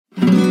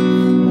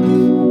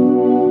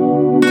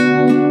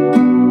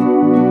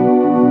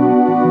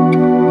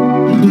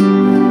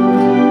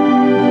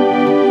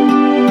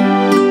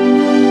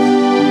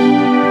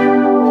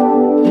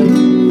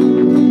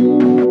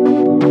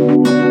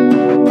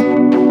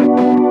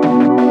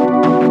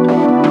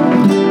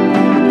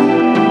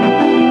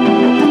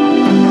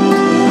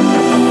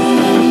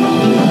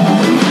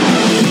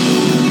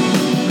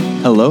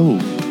Hello,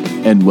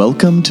 and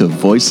welcome to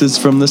Voices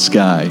from the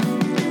Sky,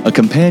 a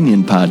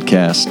companion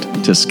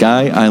podcast to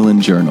Sky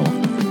Island Journal,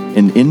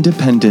 an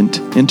independent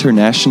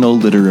international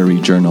literary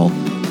journal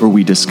where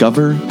we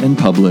discover and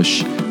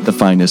publish the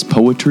finest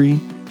poetry,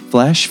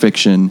 flash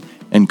fiction,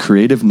 and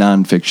creative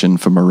nonfiction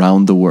from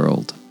around the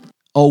world.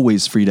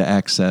 Always free to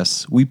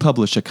access, we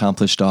publish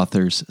accomplished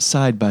authors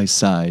side by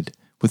side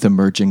with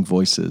emerging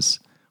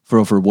voices for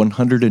over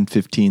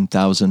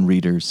 115,000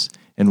 readers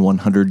in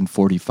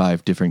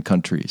 145 different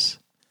countries.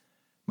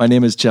 My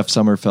name is Jeff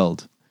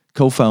Sommerfeld,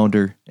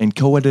 co-founder and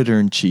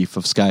co-editor-in-chief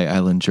of Sky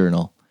Island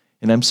Journal,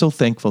 and I'm so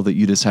thankful that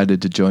you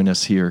decided to join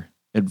us here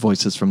at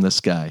Voices from the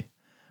Sky,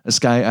 a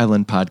Sky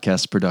Island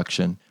podcast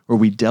production where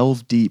we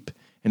delve deep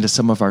into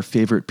some of our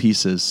favorite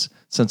pieces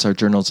since our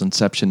journal's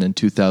inception in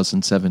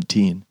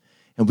 2017,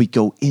 and we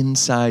go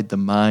inside the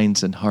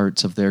minds and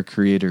hearts of their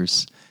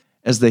creators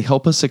as they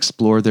help us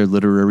explore their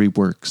literary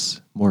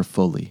works more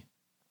fully.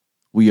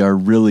 We are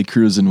really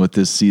cruising with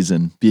this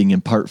season, being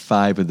in part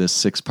 5 of this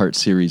 6-part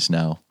series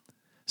now.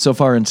 So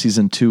far in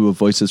season 2 of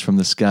Voices from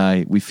the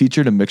Sky, we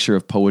featured a mixture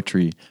of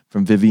poetry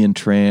from Vivian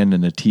Tran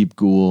and Atib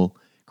Ghul,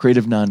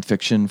 creative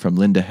nonfiction from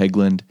Linda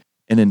Hegland,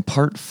 and in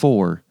part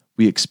 4,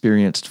 we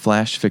experienced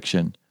flash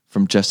fiction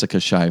from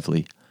Jessica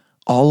Shively,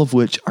 all of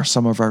which are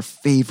some of our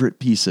favorite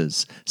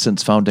pieces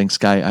since founding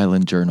Sky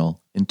Island Journal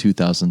in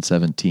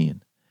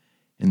 2017.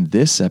 In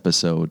this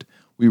episode,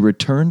 we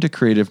return to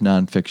creative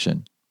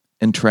nonfiction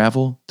and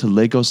travel to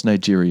Lagos,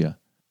 Nigeria,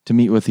 to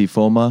meet with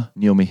Ifeoma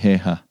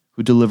Nyomiheha,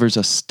 who delivers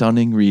a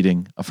stunning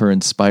reading of her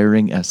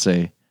inspiring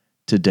essay,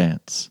 To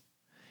Dance.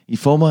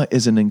 Ifeoma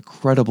is an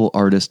incredible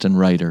artist and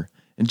writer,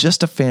 and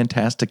just a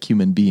fantastic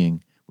human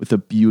being with a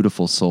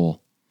beautiful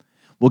soul.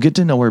 We'll get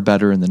to know her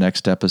better in the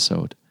next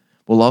episode.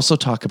 We'll also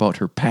talk about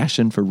her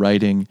passion for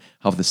writing,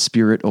 how the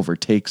spirit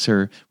overtakes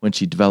her when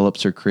she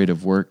develops her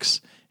creative works,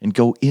 and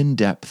go in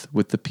depth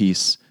with the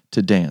piece,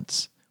 To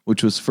Dance,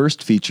 which was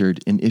first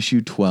featured in issue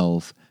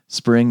 12,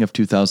 spring of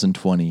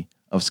 2020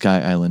 of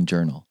Sky Island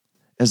Journal.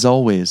 As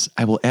always,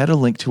 I will add a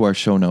link to our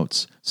show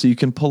notes so you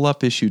can pull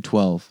up issue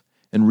 12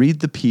 and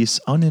read the piece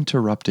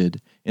uninterrupted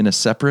in a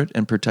separate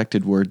and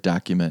protected Word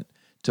document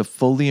to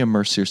fully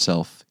immerse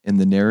yourself in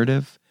the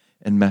narrative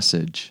and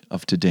message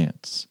of To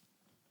Dance.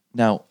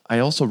 Now, I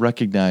also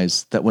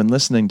recognize that when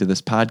listening to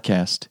this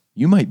podcast,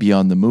 you might be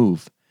on the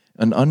move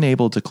and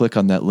unable to click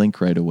on that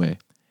link right away.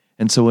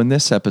 And so in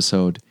this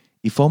episode,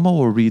 Ifeoma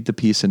will read the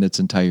piece in its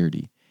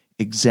entirety,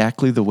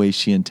 exactly the way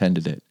she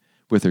intended it,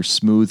 with her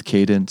smooth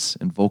cadence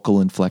and vocal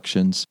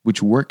inflections,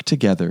 which work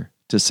together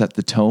to set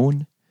the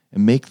tone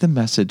and make the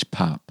message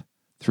pop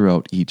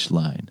throughout each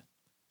line.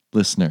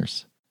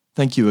 Listeners,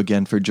 thank you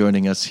again for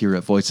joining us here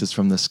at Voices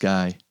from the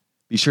Sky.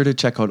 Be sure to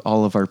check out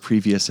all of our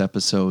previous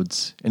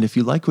episodes, and if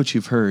you like what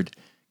you've heard,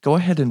 go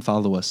ahead and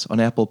follow us on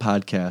Apple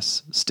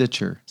Podcasts,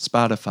 Stitcher,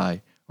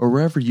 Spotify, or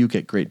wherever you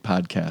get great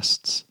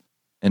podcasts.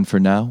 And for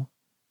now,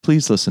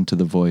 please listen to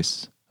the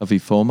voice of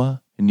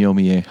Ifeoma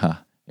Nyomiheha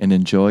and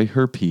enjoy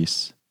her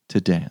piece,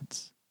 To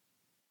Dance.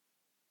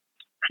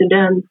 To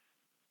Dance.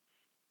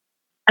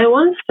 I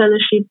once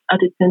fellowshipped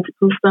at a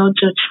Pentecostal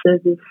church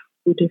service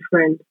with a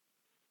friend.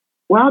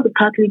 While the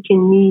Catholic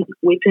in me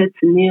waited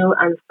to kneel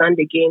and stand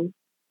again,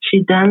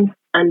 she danced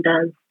and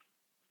danced.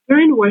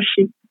 During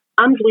worship,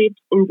 arms waved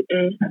in the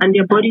air and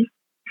their bodies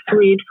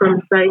swayed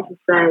from side to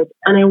side,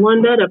 and I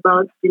wondered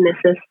about the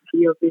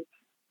necessity of it.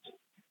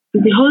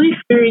 Did the Holy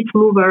Spirit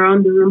move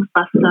around the room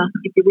faster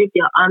if they waved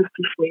their arms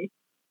this way?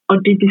 Or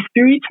did the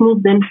Spirit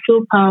move them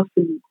so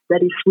powerfully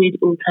that it swayed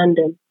in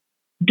tandem?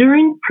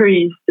 During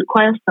praise, the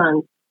choir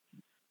sang,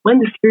 "When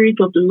the Spirit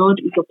of the Lord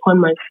is upon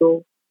my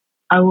soul,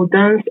 I will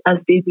dance as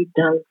David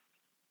danced."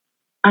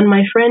 And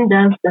my friend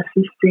danced as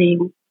if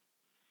saying,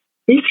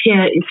 "This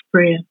here is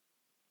prayer."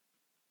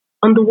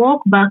 On the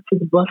walk back to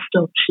the bus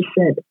stop, she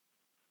said,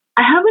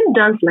 "I haven't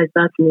danced like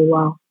that in a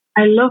while.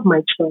 I love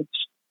my church.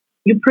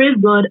 You praise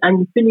God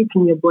and you feel it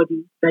in your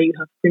body that you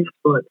have praised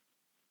God."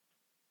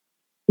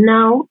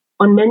 Now,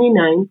 on many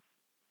nights,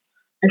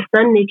 I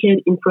stand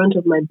naked in front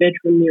of my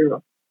bedroom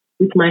mirror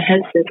with my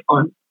headset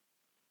on.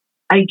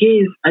 I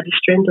gaze at the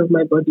strength of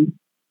my body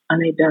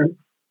and I dance.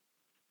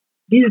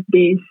 These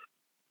days,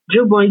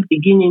 Joe Boy's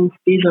Beginning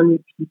stays on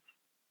repeat,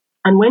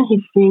 and when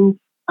he sings,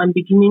 I'm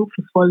beginning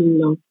to fall in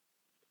love.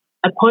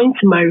 I point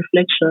to my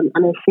reflection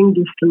and I sing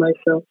this to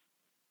myself.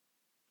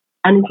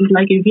 And it is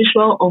like a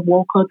visual of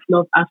Walcott's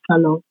Love After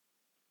Love.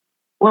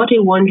 What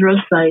a wondrous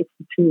sight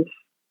it is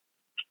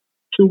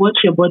to watch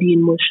your body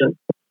in motion,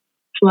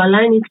 to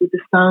align it with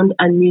the sound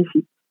and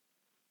music,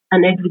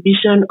 an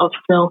exhibition of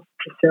self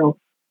to self.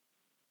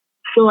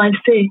 So I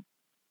say,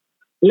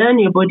 learn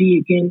your body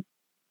again.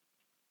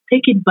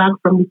 Take it back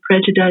from the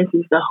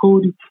prejudices that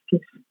hold it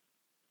stiff.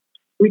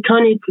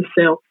 Return it to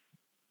self.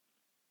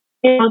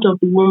 Get out of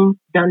the womb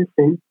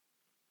dancing,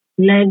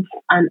 legs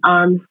and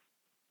arms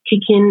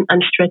kicking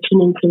and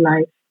stretching into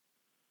life,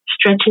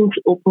 stretching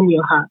to open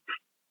your heart.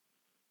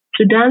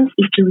 To dance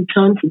is to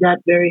return to that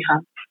very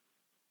heart,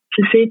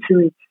 to say to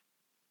it,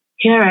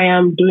 "Here I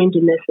am doing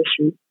the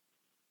necessary."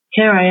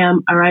 Here I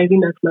am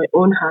arriving at my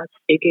own heart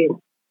again.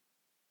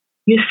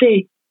 You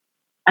say,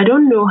 I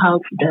don't know how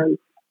to dance.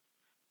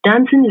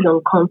 Dancing is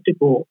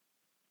uncomfortable.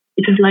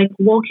 It is like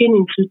walking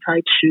in too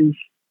tight shoes.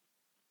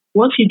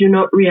 What you do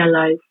not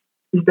realize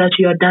is that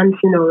you are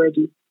dancing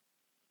already.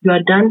 You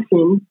are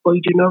dancing, but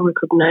you do not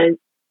recognize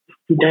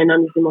the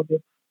dynamism of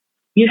it.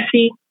 You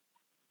see,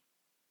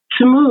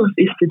 to move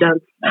is to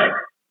dance.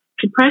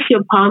 To press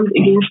your palms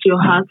against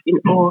your heart in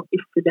awe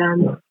is to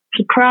dance.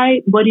 To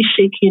cry, body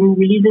shaking,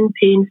 releasing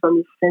pain from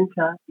its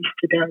center is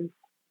to dance.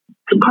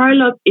 To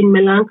curl up in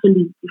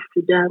melancholy is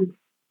to dance.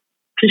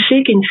 To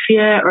shake in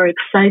fear or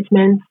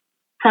excitement,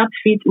 tap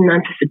feet in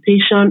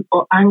anticipation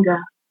or anger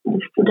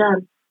is to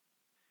dance.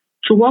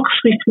 To walk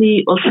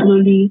swiftly or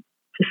slowly,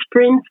 to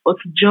sprint or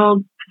to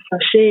jog, to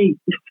sashay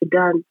is to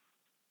dance.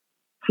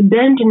 To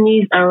bend the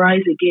knees and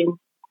rise again.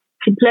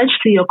 To pledge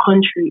to your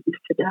country is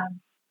to dance.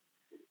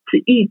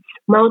 To eat,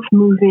 mouth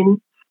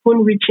moving,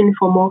 spoon reaching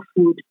for more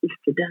food is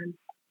to dance.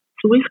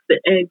 To whisk the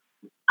eggs,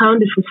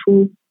 pound the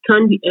fufu,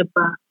 turn the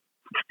eba,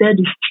 stir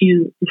the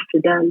stew is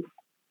to dance.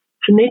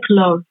 To make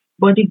love,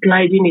 body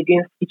gliding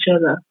against each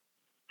other.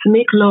 To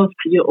make love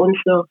to your own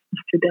self is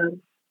to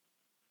dance.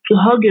 To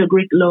hug your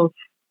great love.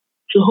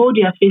 To hold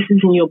their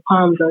faces in your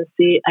palms and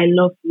say, I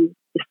love you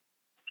is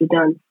to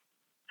dance.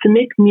 To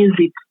make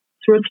music,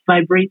 throat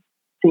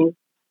vibrating,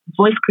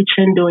 voice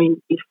crescendoing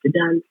is to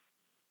dance.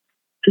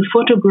 To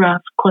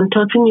photograph,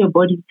 contorting your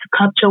body to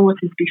capture what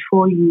is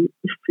before you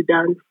is to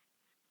dance.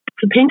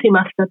 To paint a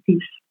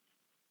masterpiece,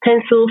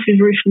 pencil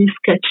feverishly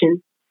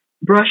sketching,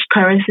 brush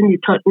caressing the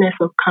tautness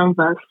of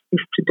canvas is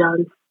to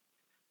dance.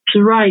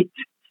 To write,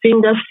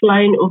 fingers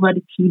flying over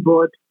the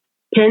keyboard,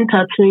 pen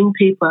tattooing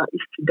paper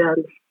is to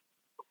dance.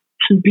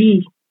 To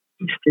be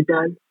is to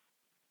dance.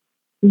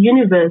 The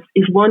universe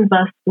is one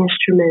vast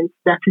instrument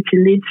that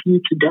titillates you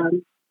to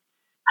dance.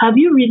 Have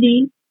you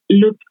really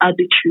looked at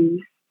the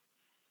trees?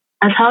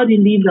 As how the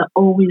leaves are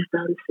always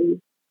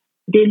dancing.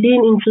 They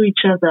lean into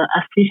each other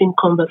as if in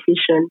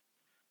conversation,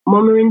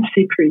 murmuring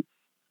secrets,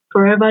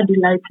 forever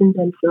delighting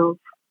themselves.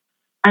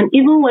 And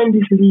even when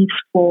these leaves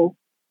fall,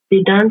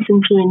 they dance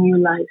into a new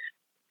life.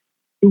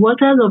 The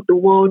waters of the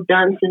world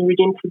dance in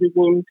rhythm to the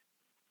wind,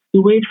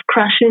 the waves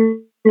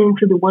crashing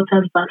into the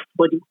water's vast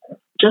body,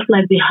 just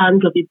like the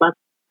hands of a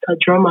bata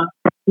drummer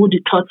who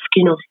the taut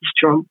skin of his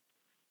drum.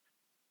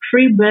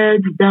 Free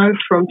birds dance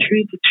from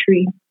tree to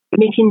tree,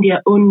 making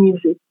their own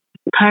music,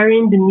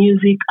 carrying the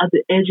music at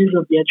the edges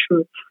of their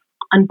throats.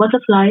 And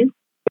butterflies,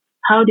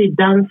 how they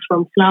dance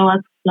from flower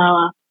to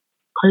flower,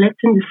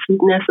 collecting the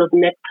sweetness of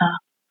nectar,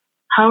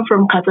 how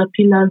from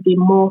caterpillars they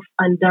morph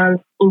and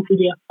dance into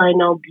their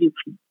final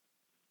beauty.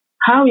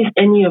 How is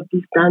any of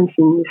this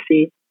dancing, you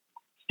say?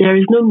 There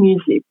is no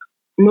music,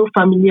 no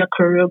familiar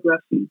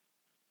choreography.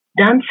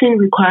 Dancing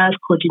requires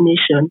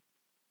coordination.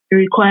 It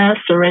requires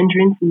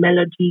surrendering to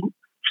melody,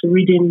 to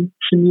rhythm,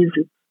 to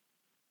music.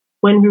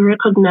 When we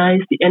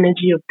recognize the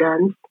energy of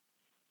dance,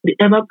 the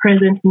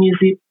ever-present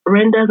music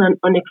renders an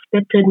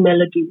unexpected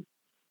melody,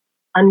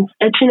 and its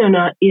etching on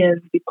our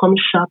ears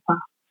becomes sharper,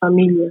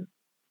 familiar.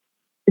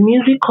 The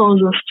music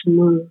calls us to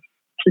move,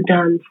 to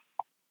dance.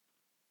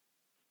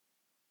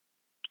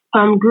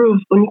 Palm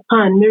Grove,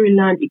 Onipan,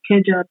 Maryland,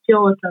 Ikeja,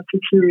 Pure Water,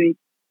 Kituri,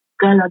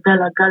 Gala,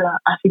 Gala, Gala,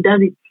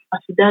 Affidavit,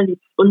 Affidavit,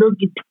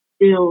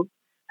 Ologideo,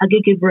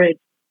 Agege Bread,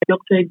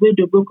 Dr.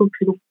 Egwedo, Boko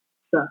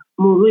Kinsa,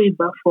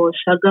 Muruiba for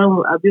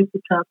Shagamu,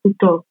 Abeokuta,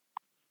 Kuto,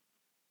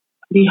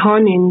 the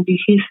honing, the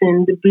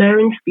hissing, the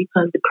blaring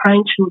speakers, the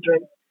crying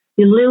children,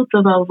 the lilt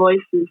of our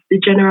voices,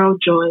 the general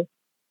joy,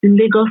 the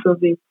Lagos of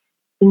it,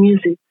 the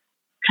music.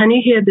 Can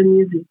you hear the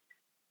music?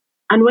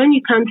 And when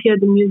you can't hear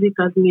the music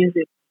as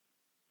music,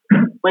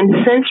 when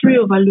the sensory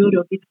overload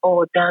of it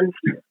all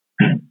dances,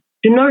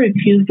 do not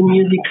refuse the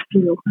music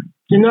still.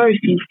 Do not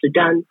refuse to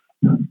dance.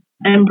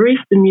 Embrace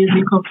the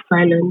music of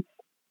silence.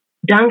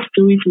 Dance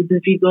to it with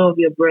the vigor of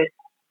your breath.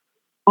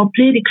 Or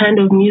play the kind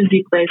of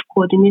music that is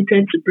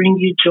coordinated to bring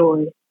you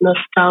joy,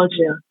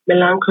 nostalgia,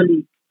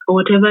 melancholy, or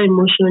whatever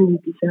emotion you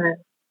desire.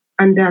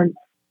 And dance.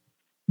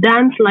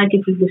 Dance like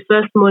it is the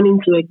first morning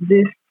to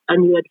exist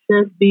and you had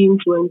first been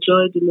to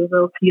enjoy the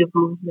novelty of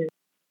movement.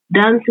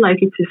 Dance like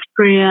it is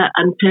prayer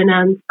and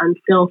penance and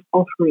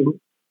self-offering.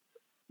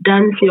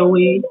 Dance your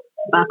way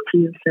back to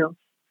yourself.